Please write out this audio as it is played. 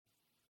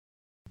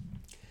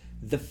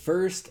The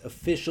first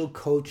official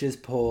coaches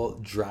poll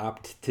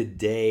dropped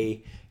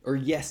today or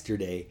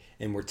yesterday,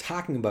 and we're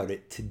talking about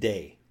it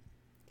today.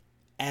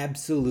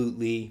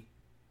 Absolutely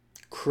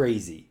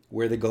crazy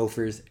where the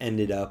Gophers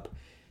ended up.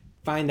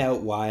 Find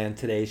out why on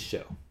today's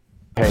show.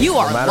 Hey, You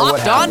are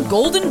Locked On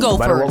Golden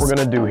Gophers. No matter what we're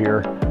going to do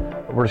here,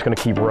 we're just going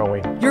to keep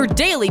rowing. Your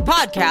daily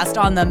podcast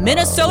on the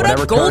Minnesota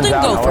Whatever Golden turns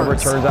out, Gophers. However it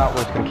turns out,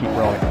 we're just going to keep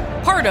rowing.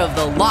 Part of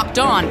the Locked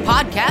On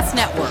Podcast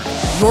Network.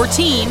 Your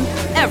team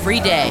every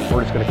day.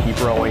 We're just going to keep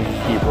rowing,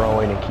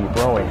 and keep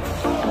rowing.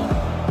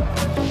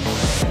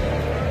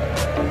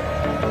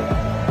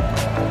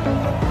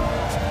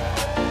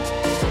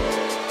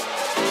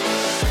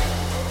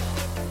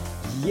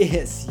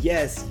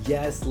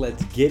 Yes,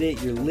 let's get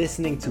it. You're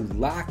listening to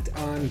Locked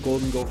On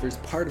Golden Gophers,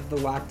 part of the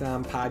Locked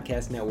On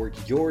Podcast Network,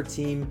 your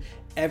team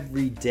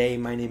every day.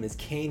 My name is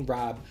Kane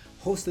Robb,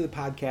 host of the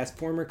podcast,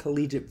 former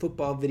collegiate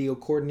football video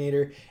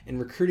coordinator, and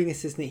recruiting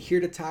assistant, here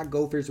to talk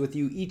Gophers with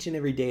you each and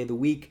every day of the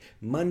week,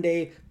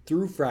 Monday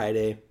through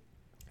Friday.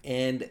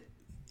 And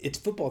it's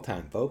football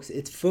time, folks.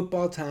 It's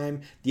football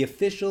time. The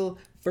official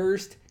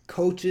first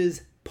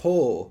coaches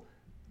poll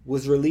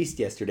was released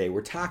yesterday.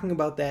 We're talking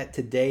about that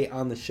today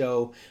on the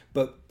show.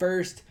 But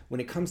first,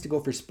 when it comes to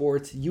Gopher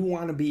Sports, you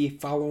want to be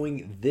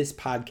following this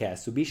podcast.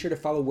 So be sure to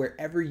follow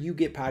wherever you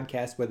get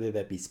podcasts, whether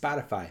that be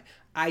Spotify,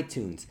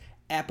 iTunes,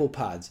 Apple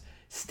Pods,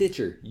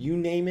 Stitcher, you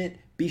name it.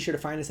 Be sure to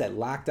find us at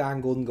Locked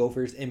On Golden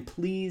Gophers, and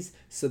please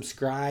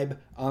subscribe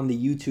on the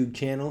YouTube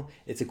channel.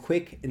 It's a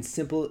quick and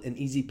simple and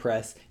easy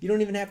press. You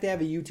don't even have to have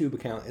a YouTube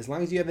account. As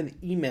long as you have an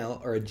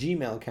email or a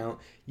Gmail account,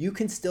 you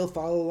can still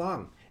follow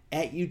along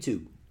at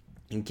YouTube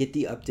and get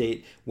the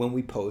update when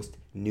we post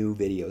new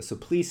videos. So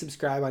please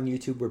subscribe on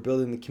YouTube. We're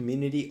building the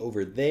community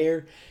over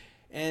there.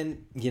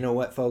 And you know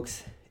what,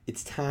 folks?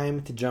 It's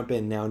time to jump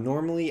in. Now,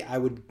 normally I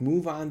would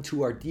move on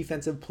to our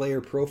defensive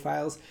player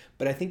profiles,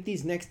 but I think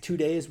these next 2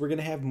 days we're going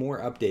to have more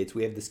updates.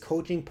 We have this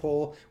coaching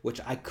poll, which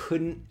I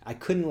couldn't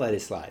let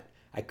it slide.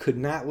 I could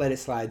not let it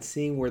slide,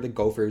 seeing where the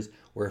Gophers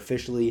were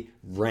officially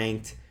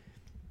ranked.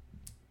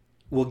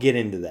 We'll get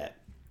into that.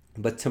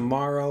 But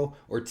tomorrow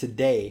or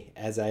today,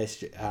 as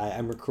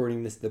I'm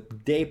recording this the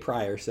day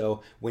prior,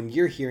 so when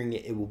you're hearing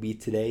it, it will be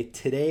today.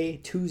 Today,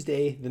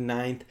 Tuesday the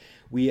 9th,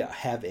 we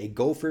have a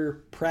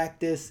Gopher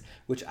practice,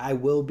 which I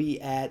will be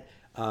at,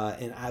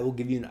 and I will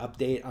give you an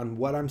update on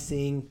what I'm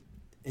seeing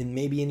and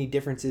maybe any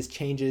differences,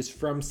 changes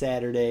from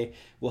Saturday.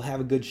 We'll have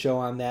a good show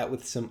on that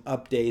with some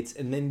updates,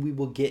 and then we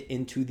will get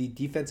into the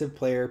defensive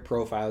player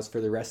profiles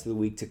for the rest of the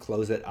week to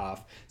close it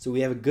off. So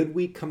we have a good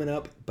week coming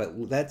up, but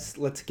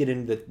let's get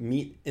into the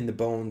meat and the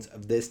bones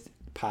of this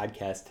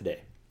podcast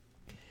today.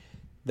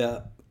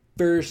 The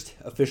first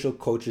official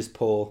coaches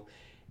poll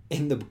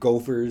in the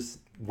Gophers,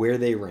 where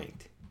they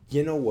ranked.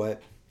 You know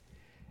what?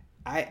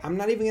 I'm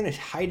not even going to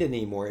hide it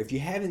anymore. If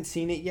you haven't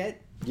seen it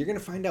yet, you're going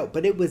to find out.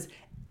 But it was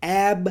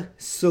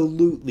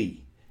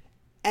absolutely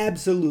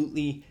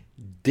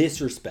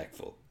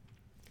disrespectful.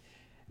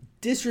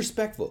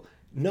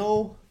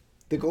 No,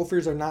 the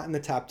Gophers are not in the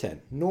top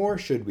 10, nor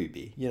should we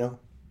be. You know,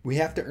 we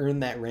have to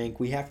earn that rank.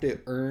 We have to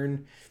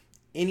earn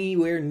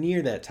anywhere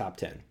near that top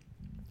 10.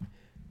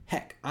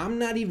 Heck, I'm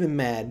not even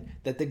mad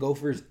that the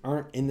Gophers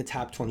aren't in the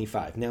top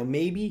 25. Now,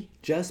 maybe,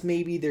 just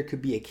maybe, there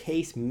could be a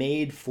case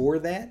made for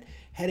that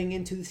heading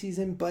into the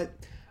season, but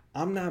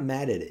I'm not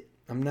mad at it.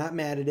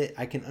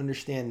 I can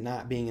understand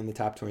not being in the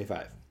top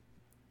 25.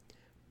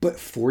 But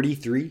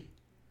 43?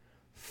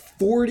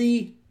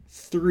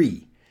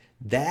 43.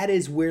 That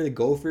is where the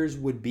Gophers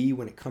would be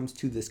when it comes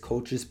to this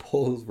coaches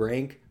poll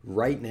rank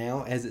right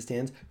now as it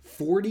stands.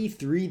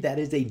 43, that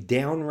is a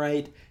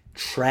downright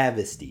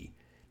travesty.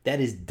 That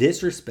is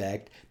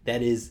disrespect.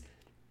 That is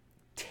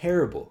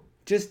terrible.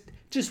 Just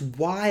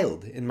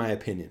wild, in my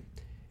opinion.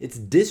 It's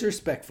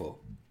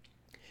disrespectful.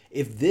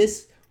 If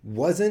this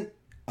wasn't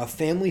a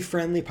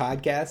family-friendly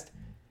podcast,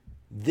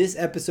 this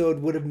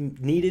episode would have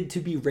needed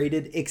to be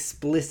rated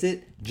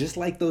explicit, just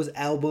like those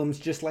albums,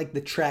 just like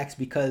the tracks,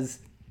 because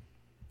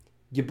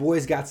your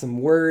boys got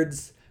some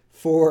words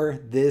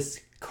for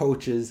this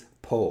coach's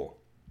poll.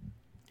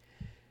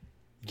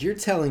 You're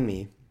telling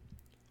me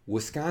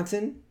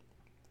Wisconsin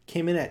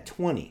came in at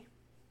 20.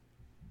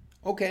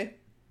 Okay,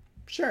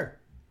 sure.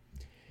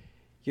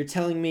 You're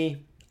telling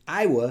me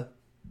Iowa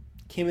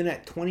came in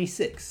at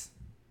 26.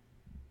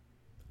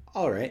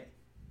 All right.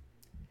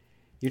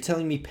 You're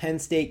telling me Penn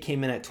State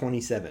came in at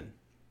 27.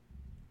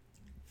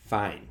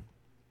 Fine.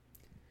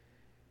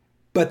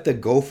 But the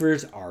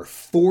Gophers are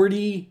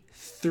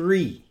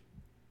 43.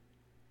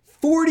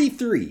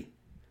 43.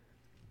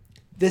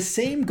 The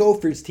same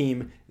Gophers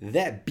team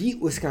that beat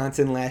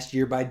Wisconsin last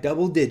year by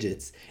double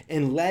digits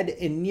and led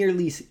in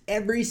nearly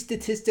every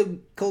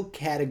statistical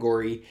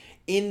category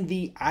in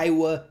the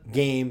Iowa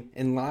game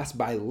and lost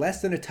by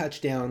less than a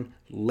touchdown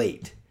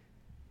late.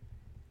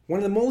 One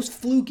of the most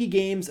fluky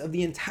games of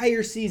the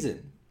entire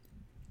season.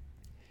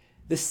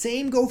 The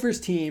same Gophers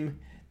team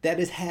that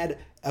has had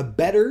a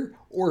better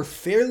or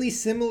fairly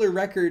similar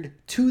record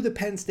to the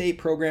Penn State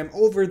program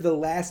over the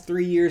last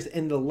 3 years.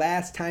 And the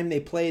last time they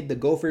played, the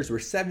Gophers were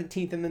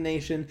 17th in the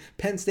nation.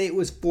 Penn State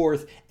was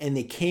 4th, and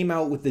they came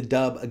out with the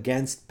dub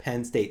against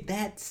Penn State.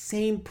 That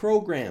same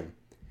program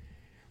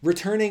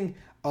returning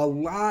a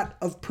lot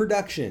of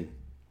production.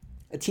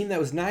 A team that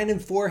was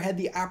 9-4 had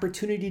the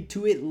opportunity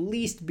to at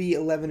least be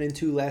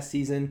 11-2 last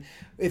season,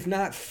 if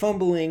not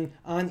fumbling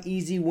on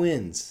easy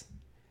wins.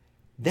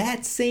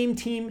 That same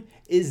team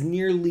is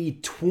nearly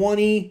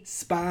 20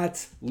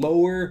 spots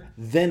lower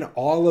than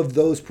all of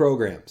those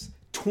programs.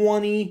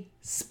 20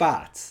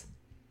 spots.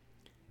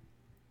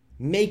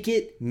 Make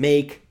it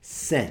make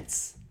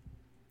sense.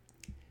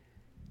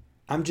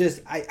 I'm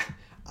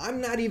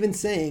not even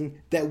saying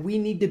that we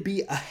need to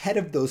be ahead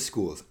of those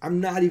schools. I'm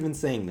not even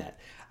saying that.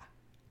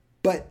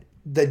 But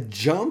the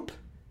jump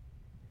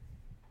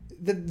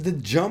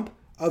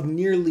of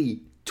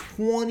nearly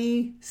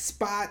 20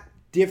 spot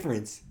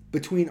difference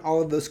between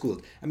all of those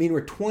schools. I mean,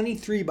 we're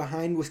 23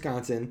 behind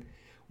Wisconsin.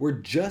 We're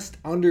just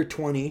under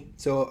 20,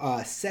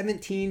 so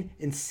 17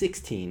 and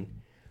 16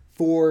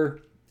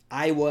 for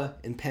Iowa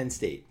and Penn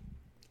State.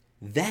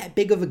 That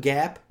big of a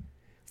gap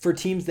for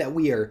teams that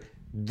we are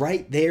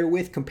right there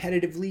with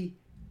competitively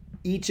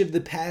each of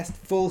the past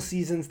full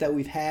seasons that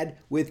we've had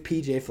with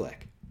PJ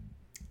Fleck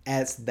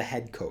as the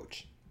head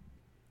coach.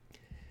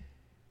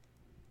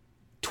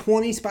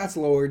 20 spots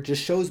lower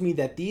just shows me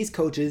that these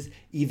coaches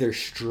either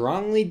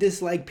strongly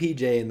dislike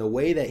PJ and the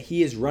way that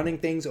he is running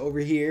things over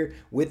here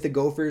with the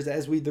Gophers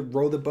as we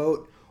row the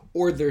boat,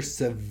 or they're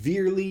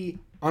severely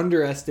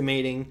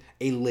underestimating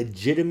a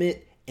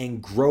legitimate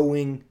and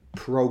growing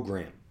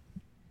program.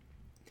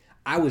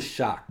 I was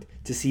shocked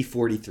to see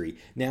 43.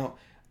 Now,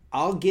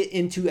 I'll get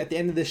into at the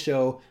end of the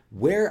show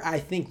where I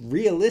think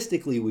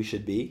realistically we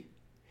should be.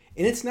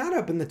 And it's not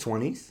up in the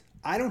 20s.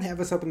 I don't have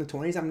us up in the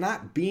 20s. I'm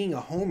not being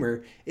a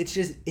homer. It's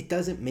just, it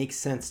doesn't make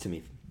sense to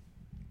me.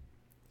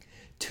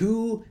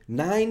 2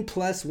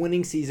 9+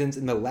 winning seasons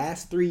in the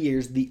last 3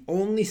 years. The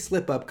only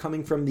slip up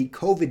coming from the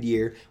COVID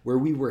year where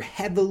we were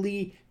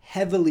heavily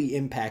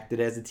impacted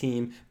as a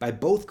team by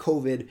both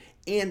COVID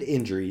and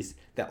injuries.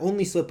 That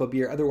only slip up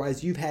year.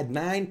 Otherwise, you've had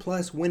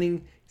 9+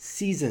 winning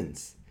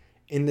seasons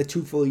in the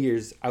 2 full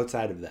years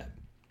outside of that.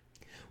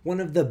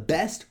 One of the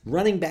best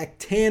running back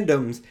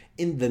tandems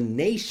in the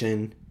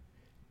nation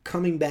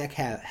coming back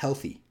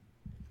healthy.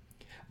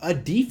 A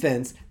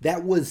defense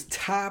that was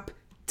top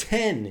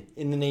 10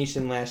 in the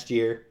nation last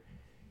year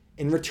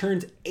and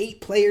returned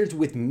 8 players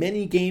with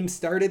many games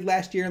started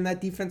last year on that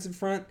defensive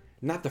front.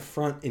 Not the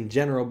front in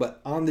general,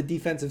 but on the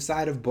defensive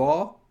side of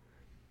ball.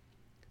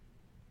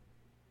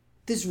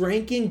 This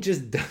ranking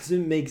just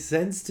doesn't make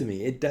sense to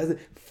me. It doesn't.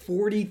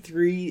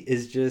 43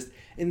 is just,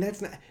 and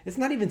it's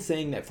not even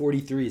saying that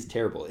 43 is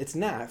terrible. It's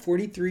not.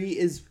 43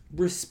 is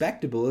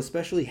respectable,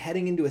 especially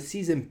heading into a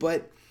season,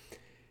 but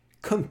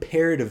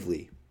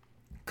comparatively,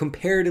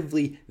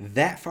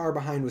 that far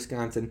behind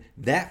Wisconsin,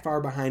 that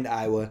far behind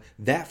Iowa,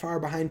 that far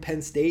behind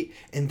Penn State,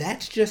 and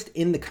that's just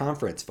in the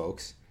conference,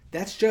 folks.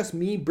 That's just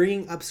me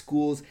bringing up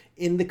schools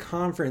in the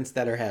conference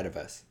that are ahead of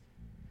us.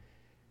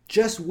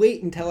 Just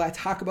wait until I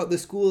talk about the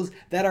schools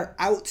that are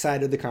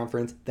outside of the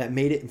conference that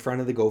made it in front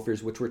of the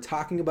Gophers, which we're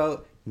talking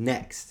about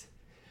next.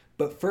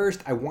 But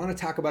first, I want to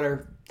talk about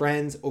our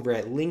friends over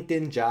at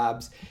LinkedIn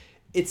Jobs.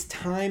 It's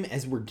time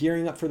as we're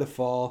gearing up for the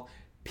fall.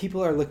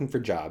 People are looking for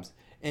jobs,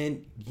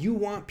 and you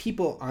want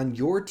people on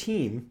your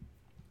team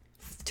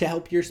to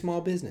help your small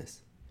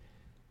business.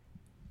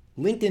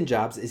 LinkedIn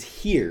Jobs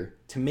is here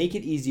to make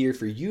it easier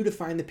for you to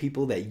find the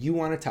people that you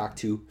want to talk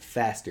to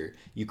faster.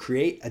 You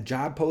create a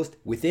job post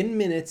within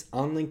minutes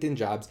on LinkedIn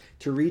Jobs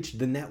to reach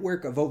the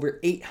network of over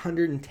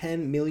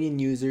 810 million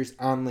users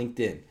on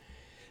LinkedIn.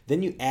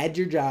 Then you add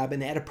your job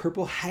and add a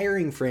purple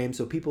hiring frame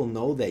so people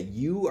know that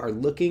you are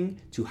looking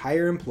to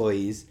hire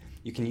employees.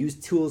 You can use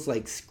tools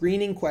like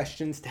screening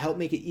questions to help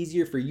make it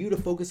easier for you to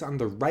focus on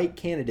the right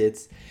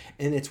candidates,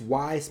 and it's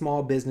why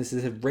small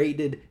businesses have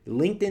rated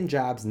LinkedIn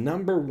Jobs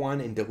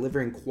 #1 in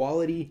delivering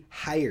quality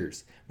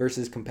hires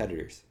versus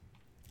competitors.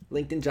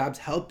 LinkedIn Jobs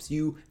helps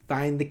you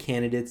find the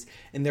candidates,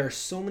 and there are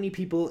so many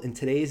people in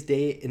today's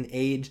day and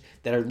age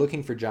that are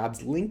looking for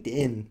jobs.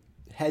 LinkedIn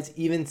has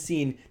even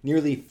seen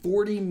nearly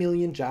 40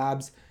 million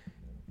job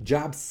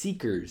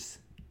seekers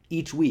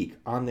each week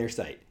on their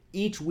site.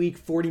 Each week,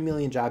 40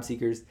 million job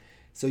seekers.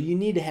 So you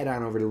need to head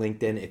on over to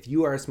LinkedIn if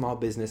you are a small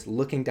business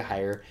looking to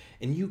hire,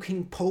 and you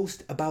can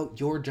post about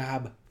your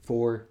job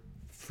for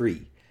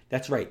free.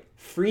 That's right,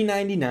 free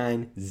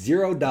 99,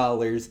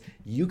 $0.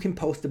 You can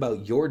post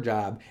about your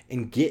job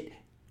and get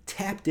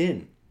tapped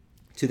in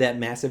to that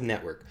massive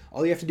network.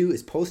 All you have to do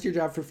is post your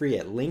job for free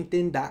at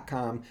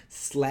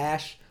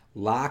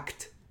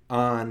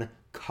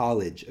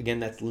linkedin.com/lockedoncollege. Again,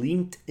 that's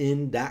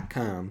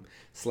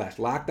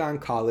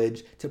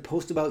linkedin.com/lockedoncollege to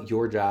post about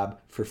your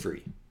job for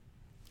free.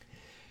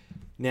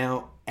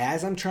 Now,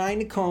 as I'm trying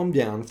to calm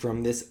down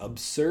from this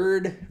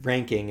absurd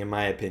ranking, in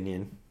my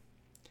opinion,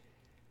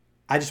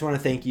 I just want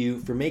to thank you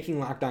for making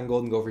Locked On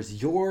Golden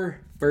Gophers your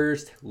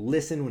first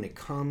listen when it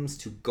comes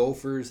to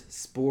Gophers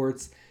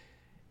sports.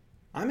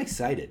 I'm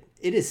excited.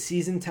 It is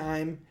season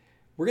time.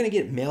 We're going to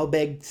get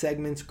mailbag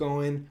segments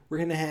going. We're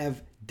going to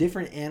have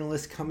different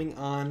analysts coming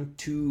on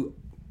to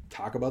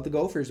talk about the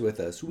Gophers with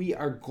us. We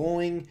are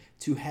going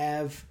to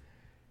have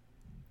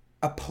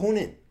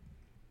opponent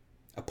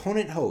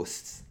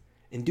hosts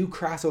and do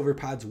crossover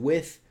pods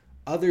with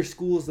other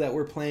schools that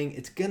we're playing.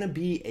 It's going to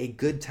be a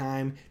good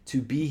time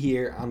to be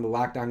here on the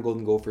Locked On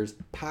Golden Gophers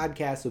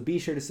podcast. So be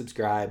sure to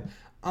subscribe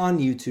on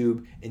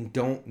YouTube and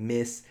don't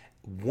miss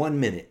 1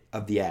 minute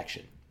of the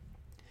action.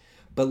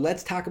 But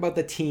let's talk about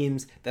the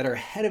teams that are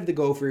ahead of the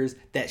Gophers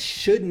that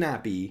should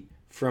not be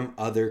from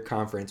other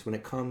conference when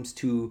it comes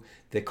to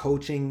the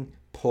coaching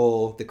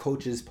poll, the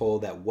coaches poll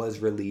that was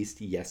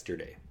released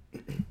yesterday.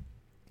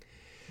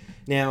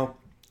 Now,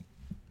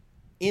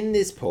 in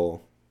this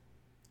poll,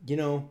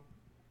 the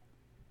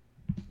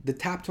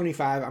top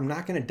 25, I'm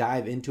not going to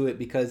dive into it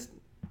because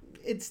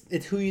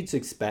it's who you'd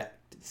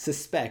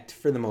suspect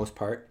for the most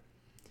part.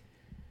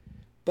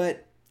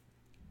 But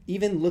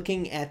even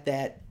looking at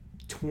that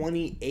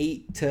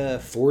 28 to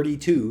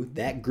 42,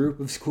 that group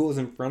of schools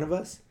in front of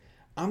us,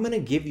 I'm going to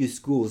give you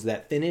schools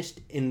that finished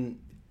in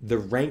the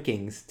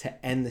rankings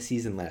to end the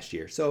season last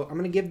year. So I'm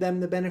going to give them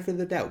the benefit of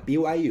the doubt.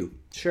 BYU,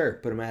 sure,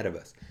 put them ahead of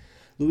us.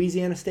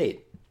 Louisiana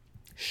State,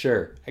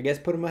 sure, I guess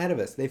put them ahead of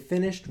us. They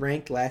finished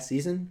ranked last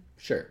season,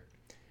 sure.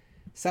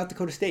 South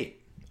Dakota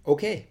State,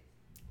 okay.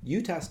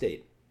 Utah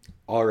State,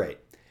 all right.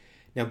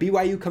 Now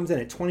BYU comes in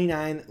at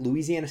 29,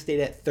 Louisiana State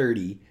at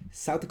 30,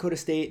 San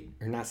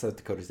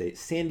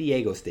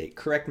Diego State,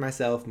 correct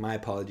myself, my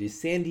apologies.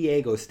 San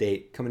Diego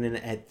State coming in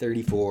at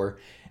 34,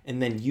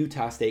 and then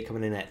Utah State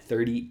coming in at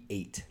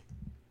 38.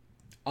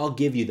 I'll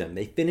give you them.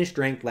 They finished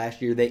ranked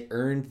last year. They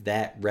earned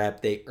that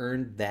rep. They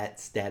earned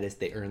that status.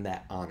 They earned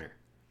that honor.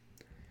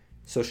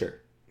 So sure.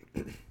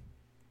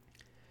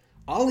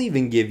 I'll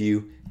even give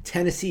you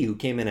Tennessee, who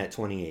came in at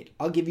 28.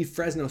 I'll give you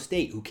Fresno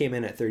State, who came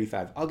in at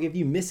 35. I'll give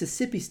you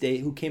Mississippi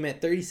State, who came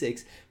at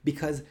 36,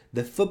 because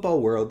the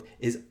football world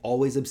is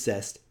always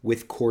obsessed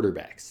with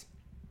quarterbacks.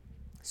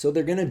 So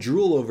they're going to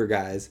drool over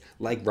guys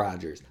like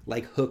Rodgers,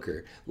 like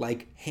Hooker,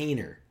 like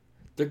Haener.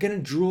 They're going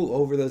to drool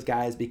over those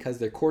guys because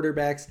they're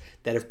quarterbacks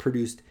that have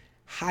produced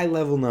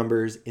high-level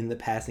numbers in the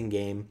passing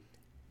game,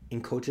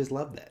 and coaches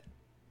love that.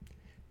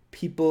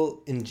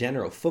 People in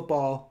general,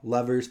 football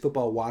lovers,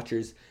 football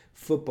watchers,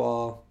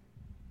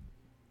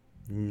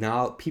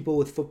 people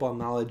with football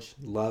knowledge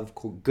love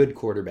good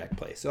quarterback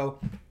play. So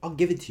I'll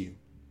give it to you.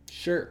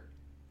 Sure.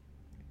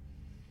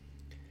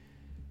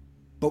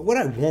 But what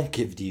I won't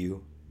give to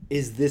you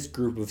is this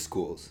group of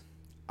schools.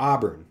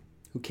 Auburn,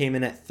 who came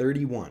in at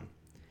 31.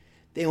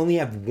 They only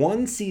have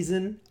one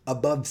season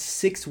above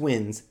 6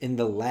 wins in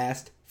the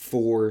last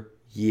 4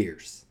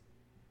 years.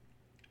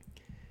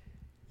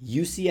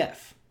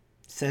 UCF,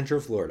 Central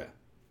Florida,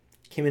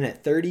 came in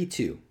at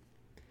 32.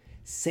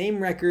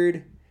 Same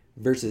record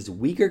versus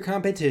weaker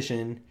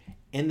competition,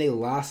 and they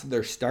lost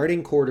their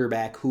starting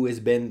quarterback who has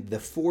been the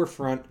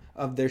forefront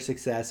of their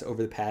success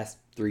over the past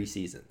 3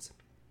 seasons.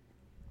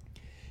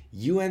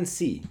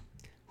 UNC,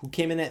 who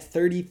came in at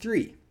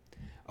 33,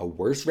 a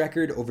worse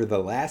record over the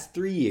last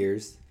 3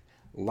 years,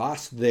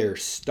 lost their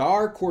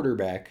star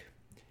quarterback,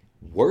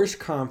 worst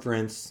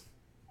conference.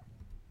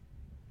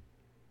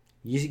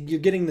 You're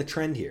getting the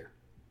trend here.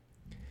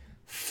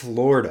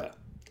 Florida,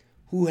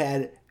 who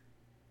had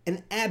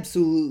an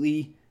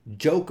absolutely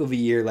joke of a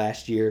year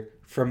last year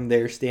from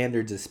their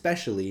standards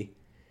especially,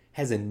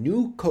 has a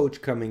new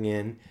coach coming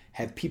in,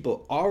 have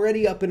people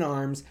already up in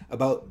arms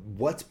about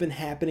what's been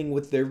happening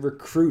with their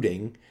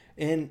recruiting,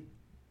 and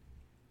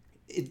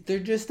they're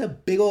just a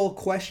big old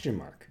question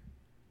mark.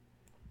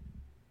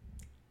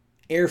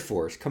 Air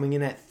Force coming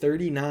in at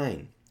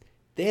 39.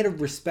 They had a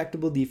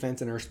respectable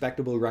defense and a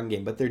respectable run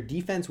game, but their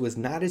defense was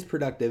not as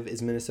productive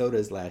as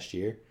Minnesota's last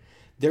year.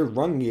 Their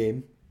run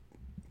game,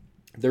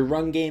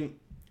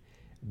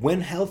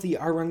 when healthy,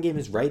 our run game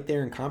is right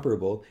there and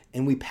comparable,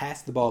 and we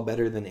pass the ball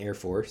better than Air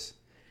Force.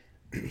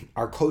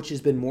 Our coach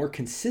has been more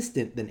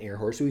consistent than Air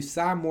Force. We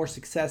saw more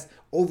success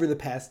over the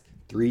past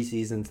 3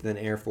 seasons than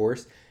Air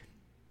Force.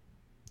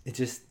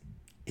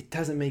 It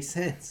doesn't make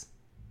sense.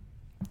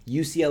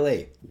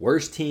 UCLA,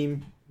 worst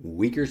team,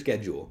 weaker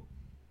schedule,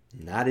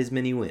 not as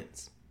many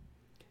wins.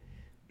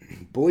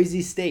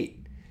 Boise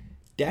State,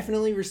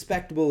 definitely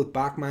respectable with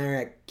Bachmeier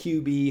at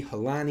QB,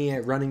 Helani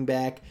at running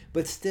back,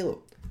 but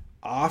still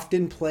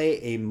often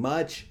play a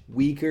much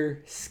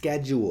weaker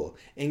schedule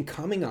and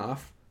coming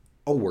off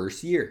a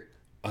worse year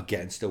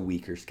against a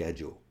weaker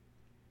schedule.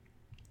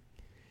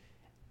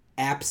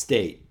 App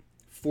State,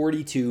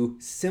 42,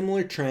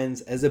 similar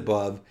trends as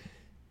above,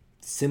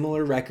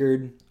 similar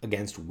record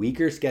against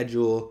weaker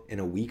schedule in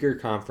a weaker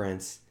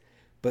conference,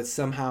 but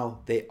somehow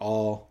they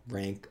all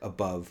rank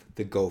above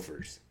the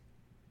Gophers.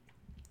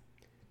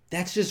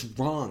 That's just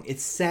wrong.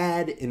 It's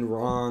sad and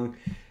wrong.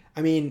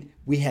 I mean,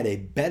 we had a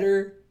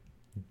better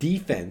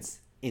defense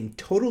in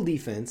total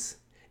defense,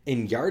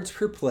 in yards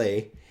per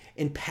play,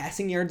 in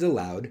passing yards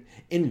allowed,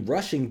 in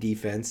rushing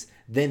defense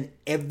than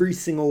every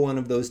single one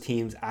of those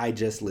teams I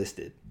just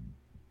listed.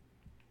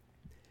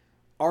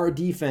 our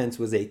defense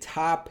was a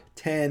top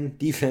 10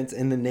 defense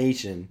in the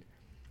nation,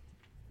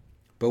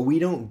 but we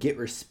don't get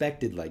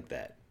respected like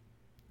that.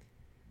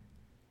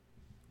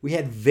 We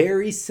had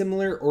very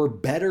similar or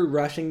better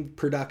rushing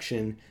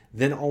production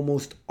than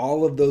almost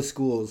all of those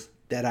schools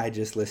that I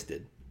just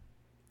listed,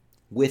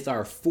 with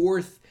our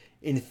 4th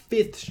and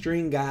 5th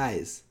string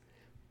guys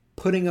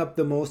putting up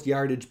the most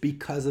yardage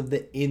because of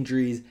the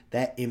injuries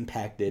that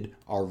impacted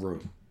our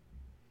room.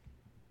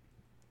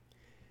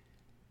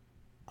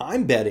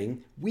 I'm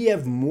betting we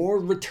have more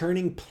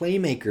returning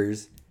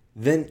playmakers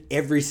than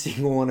every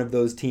single one of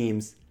those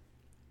teams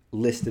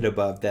listed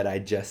above that I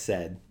just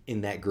said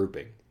in that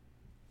grouping.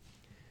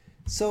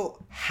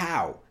 So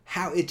how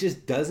it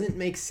just doesn't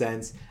make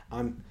sense.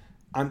 I'm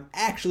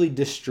actually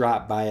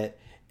distraught by it.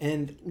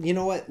 And you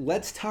know what?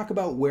 Let's talk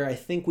about where I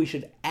think we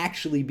should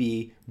actually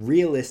be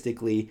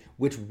realistically,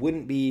 which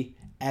wouldn't be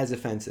as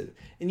offensive.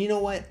 And you know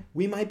what?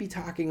 We might be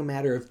talking a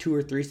matter of 2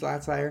 or 3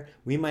 slots higher.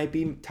 We might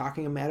be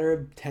talking a matter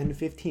of 10 to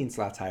 15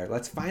 slots higher.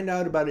 Let's find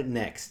out about it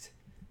next.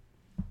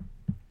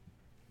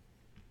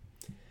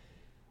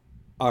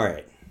 All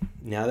right.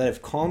 Now that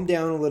I've calmed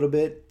down a little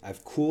bit,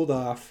 I've cooled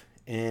off,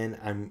 and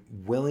I'm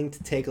willing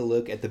to take a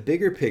look at the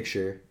bigger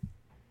picture,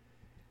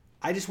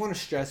 I just want to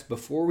stress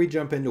before we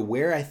jump into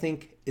where I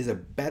think is a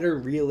better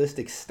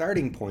realistic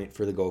starting point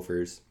for the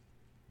Gophers,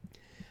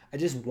 I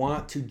just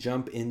want to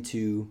jump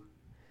into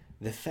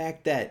the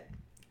fact that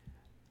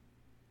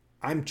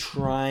I'm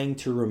trying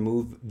to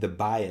remove the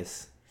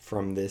bias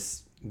from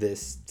this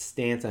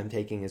stance I'm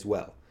taking as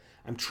well.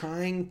 I'm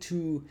trying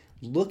to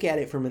look at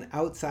it from an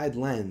outside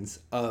lens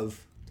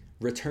of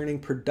returning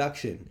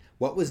production,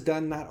 what was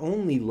done not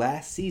only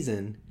last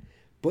season,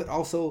 but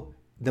also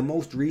the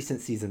most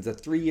recent seasons, a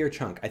 3-year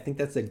chunk. I think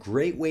that's a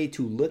great way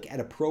to look at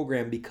a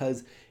program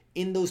because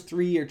in those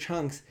 3-year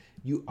chunks,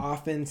 you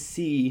often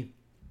see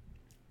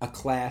a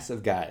class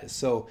of guys.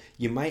 So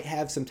you might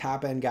have some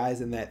top end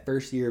guys in that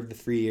first year of the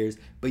 3 years,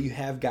 but you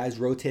have guys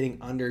rotating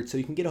under so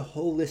you can get a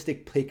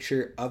holistic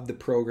picture of the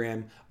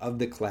program, of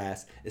the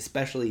class,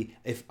 especially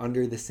if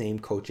under the same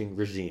coaching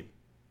regime.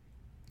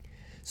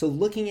 So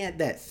looking at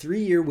that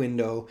 3-year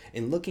window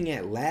and looking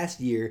at last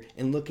year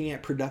and looking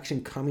at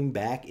production coming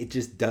back, it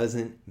just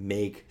doesn't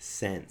make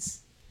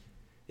sense.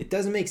 It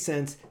doesn't make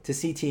sense to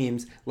see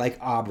teams like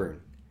Auburn,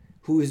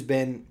 who has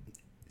been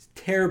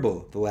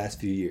terrible the last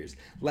few years,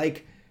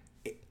 like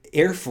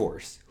Air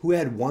Force, who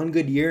had one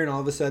good year and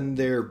all of a sudden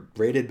they're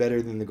rated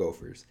better than the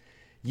Gophers.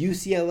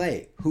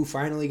 UCLA, who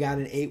finally got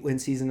an 8-win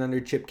season under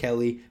Chip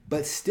Kelly,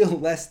 but still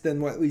less than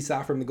what we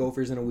saw from the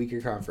Gophers in a weaker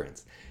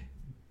conference.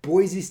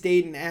 Boise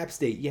State and App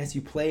State, yes,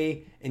 you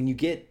play and you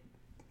get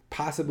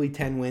possibly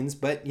 10 wins,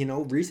 but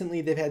recently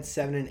they've had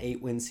 7 and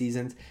 8 win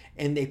seasons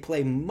and they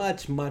play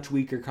much, much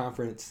weaker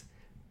conference,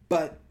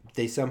 but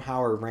they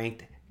somehow are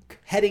ranked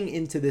heading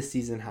into this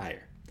season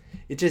higher.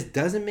 It just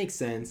doesn't make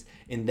sense,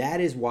 and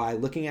that is why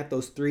looking at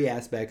those 3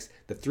 aspects,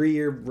 the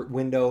 3-year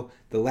window,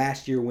 the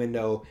last year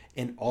window,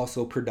 and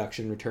also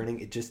production returning,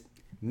 it just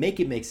make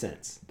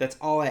sense. That's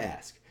all I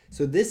ask.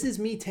 So this is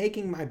me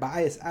taking my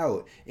bias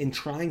out and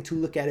trying to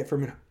look at it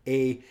from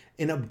an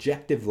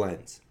objective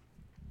lens.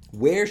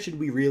 Where should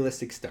we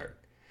realistically start?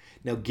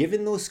 Now,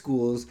 given those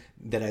schools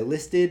that I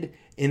listed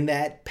in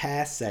that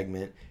past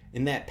segment,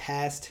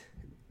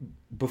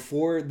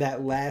 before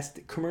that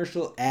last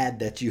commercial ad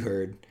that you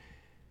heard,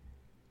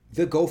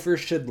 the Gophers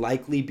should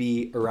likely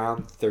be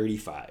around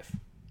 35.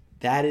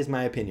 That is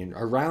my opinion,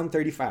 around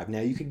 35.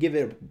 Now, you could give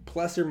it a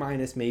plus or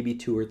minus maybe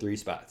 2 or 3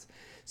 spots.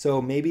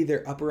 So maybe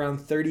they're up around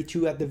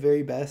 32 at the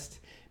very best.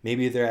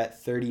 Maybe they're at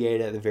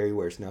 38 at the very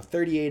worst. Now,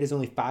 38 is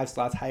only 5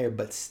 slots higher,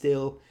 but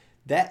still,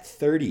 that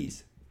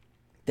 30s,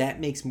 that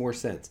makes more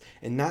sense.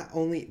 And not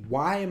only,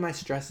 why am I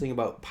stressing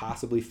about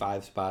possibly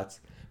 5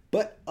 spots,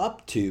 but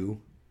up to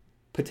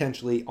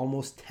potentially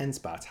almost 10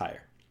 spots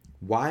higher?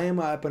 Why am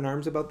I up in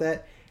arms about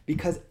that?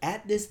 Because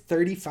at this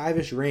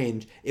 35-ish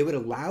range, it would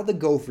allow the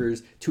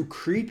Gophers to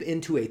creep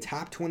into a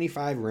top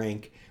 25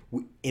 rank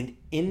and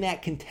in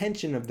that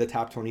contention of the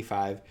top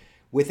 25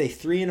 with a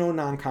 3-0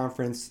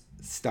 non-conference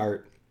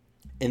start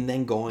and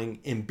then going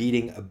and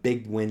beating a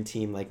big win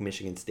team like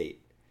Michigan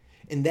State.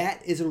 And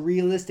that is a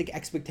realistic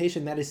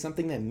expectation. That is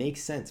something that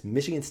makes sense.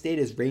 Michigan State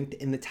is ranked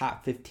in the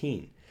top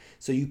 15.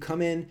 So you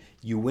come in,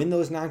 you win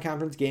those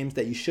non-conference games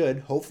that you should,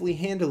 hopefully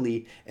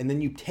handily, and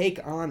then you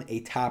take on a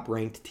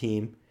top-ranked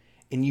team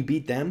and you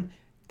beat them.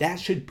 That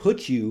should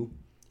put you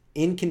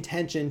in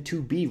contention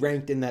to be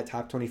ranked in that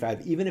top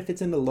 25, even if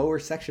it's in the lower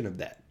section of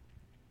that.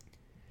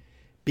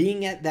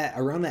 Being at that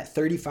around that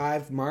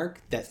 35 mark,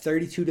 that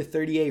 32 to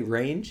 38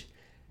 range,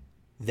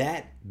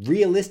 that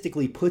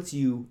realistically puts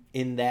you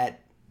in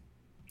that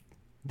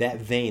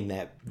vein,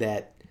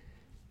 that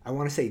I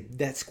want to say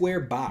that square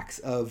box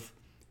of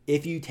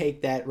if you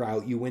take that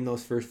route, you win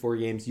those first 4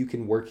 games, you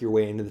can work your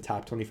way into the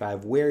top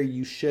 25 where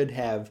you should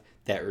have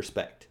that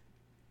respect.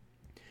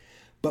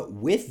 But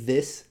with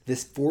this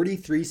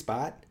 43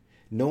 spot,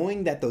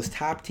 knowing that those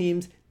top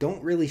teams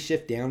don't really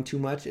shift down too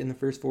much in the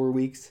first 4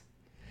 weeks,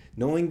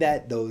 knowing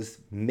that those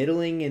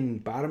middling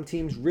and bottom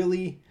teams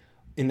really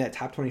in that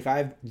top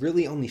 25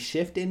 really only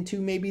shift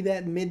into maybe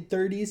that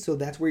mid-30s, so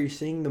that's where you're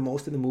seeing the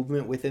most of the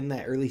movement within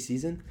that early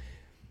season.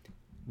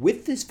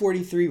 With this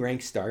 43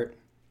 ranked start,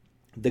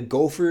 the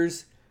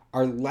Gophers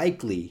are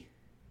likely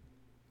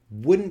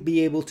wouldn't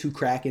be able to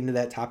crack into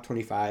that top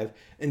 25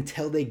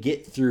 until they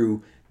get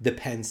through the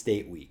Penn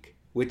State week,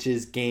 which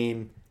is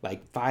game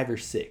like 5 or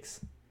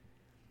 6,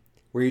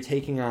 where you're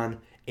taking on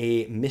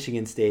a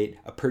Michigan State,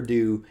 a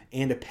Purdue,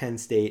 and a Penn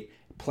State,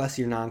 plus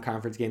your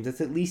non-conference games.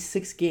 That's at least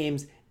 6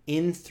 games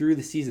in through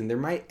the season. There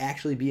might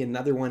actually be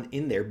another one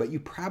in there, but you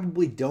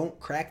probably don't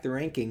crack the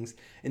rankings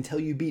until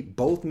you beat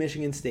both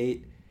Michigan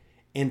State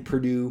and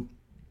Purdue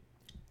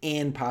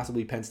and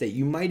possibly Penn State.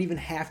 You might even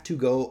have to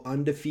go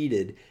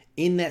undefeated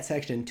in that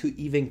section to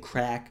even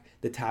crack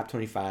the top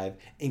 25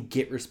 and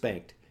get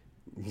respect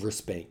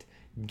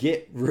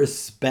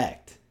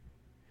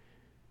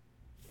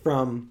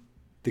from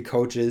the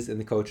coaches and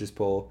the coaches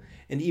poll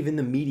and even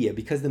the media,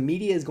 because the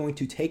media is going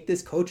to take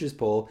this coaches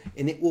poll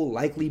and it will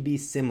likely be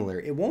similar.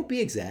 It won't be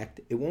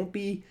exact. It won't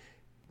be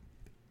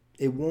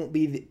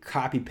the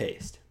copy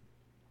paste,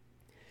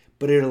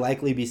 but it'll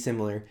likely be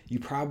similar. You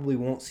probably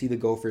won't see the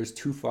Gophers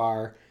too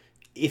far,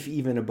 if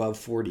even above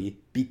 40,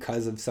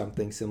 because of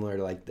something similar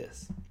like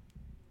this.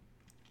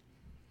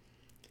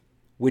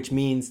 Which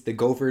means the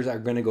Gophers are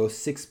going to go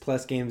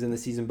 6+ games in the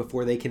season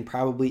before they can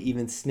probably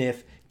even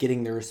sniff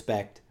getting the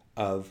respect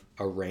of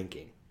a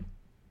ranking,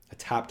 a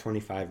top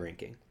 25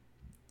 ranking.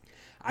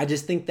 I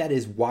just think that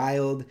is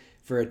wild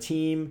for a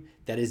team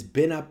that has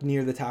been up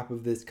near the top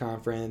of this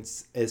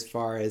conference as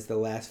far as the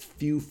last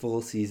few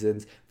full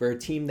seasons, for a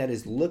team that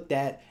is looked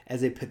at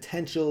as a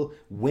potential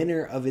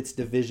winner of its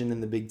division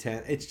in the Big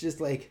Ten. It's just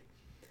like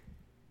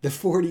the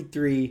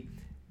 43,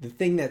 the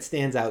thing that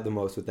stands out the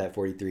most with that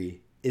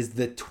 43 is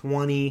the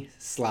 20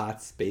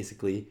 slots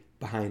basically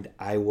behind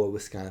Iowa,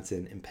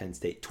 Wisconsin, and Penn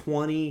State.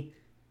 20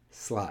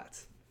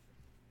 slots.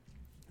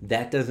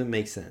 That doesn't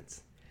make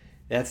sense.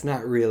 That's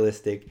not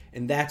realistic,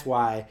 and that's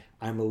why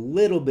I'm a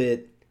little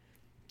bit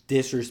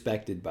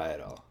disrespected by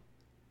it all.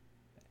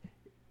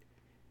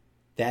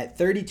 That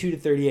 32 to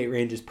 38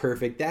 range is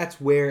perfect.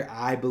 That's where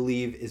I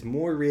believe is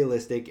more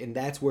realistic, and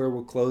that's where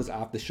we'll close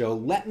off the show.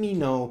 Let me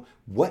know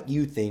what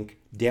you think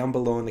down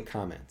below in the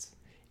comments.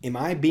 Am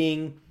I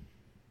being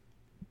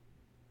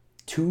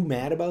too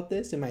mad about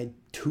this? Am I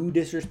too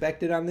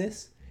disrespected on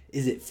this?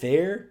 Is it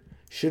fair?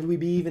 Should we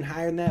be even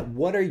higher than that?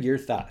 What are your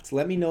thoughts?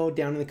 Let me know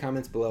down in the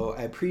comments below.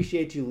 I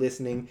appreciate you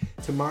listening.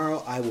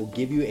 Tomorrow I will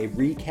give you a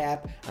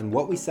recap on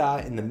what we saw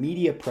in the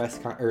media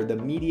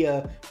the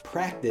media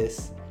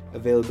practice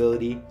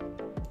availability,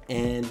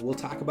 and we'll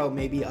talk about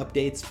maybe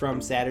updates from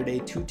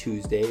Saturday to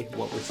Tuesday,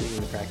 what we're seeing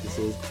in the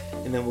practices,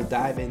 and then we'll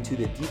dive into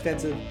the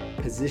defensive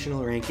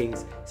positional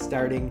rankings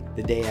starting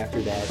the day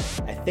after that.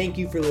 I thank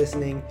you for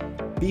listening.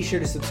 Be sure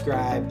to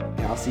subscribe,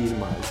 and I'll see you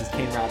tomorrow. This is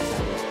Kane Rob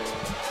signing off.